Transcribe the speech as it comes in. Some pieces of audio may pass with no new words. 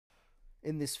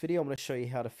In this video, I'm going to show you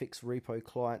how to fix repo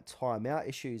client timeout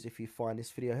issues. If you find this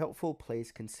video helpful,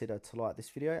 please consider to like this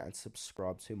video and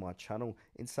subscribe to my channel.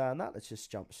 In saying that, let's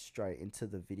just jump straight into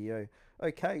the video.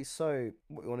 Okay, so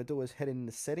what we want to do is head in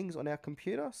the settings on our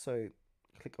computer. So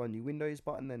click on your Windows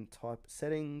button, then type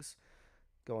settings,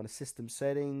 go on to system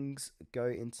settings, go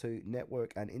into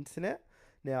network and internet.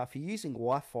 Now, if you're using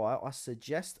Wi-Fi, I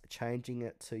suggest changing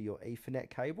it to your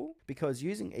Ethernet cable, because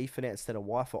using Ethernet instead of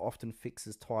Wi-Fi often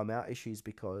fixes timeout issues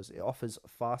because it offers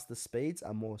faster speeds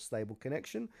and more stable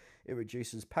connection. It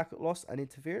reduces packet loss and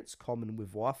interference common with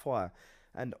Wi-Fi.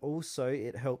 And also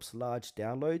it helps large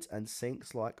downloads and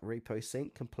syncs like Repo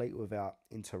Sync complete without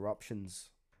interruptions.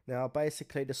 Now,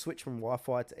 basically, to switch from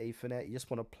Wi-Fi to Ethernet, you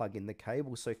just want to plug in the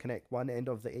cable. So connect one end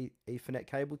of the Ethernet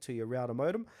cable to your router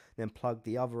modem, then plug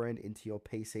the other end into your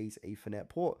PC's Ethernet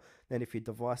port. Then if your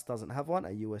device doesn't have one,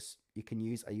 you can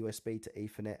use a USB to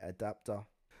Ethernet adapter.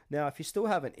 Now, if you're still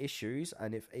having issues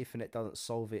and if Ethernet doesn't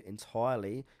solve it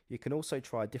entirely, you can also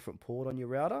try a different port on your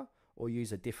router or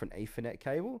use a different Ethernet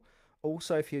cable.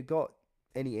 Also, if you've got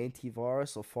any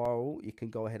antivirus or firewall, you can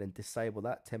go ahead and disable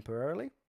that temporarily.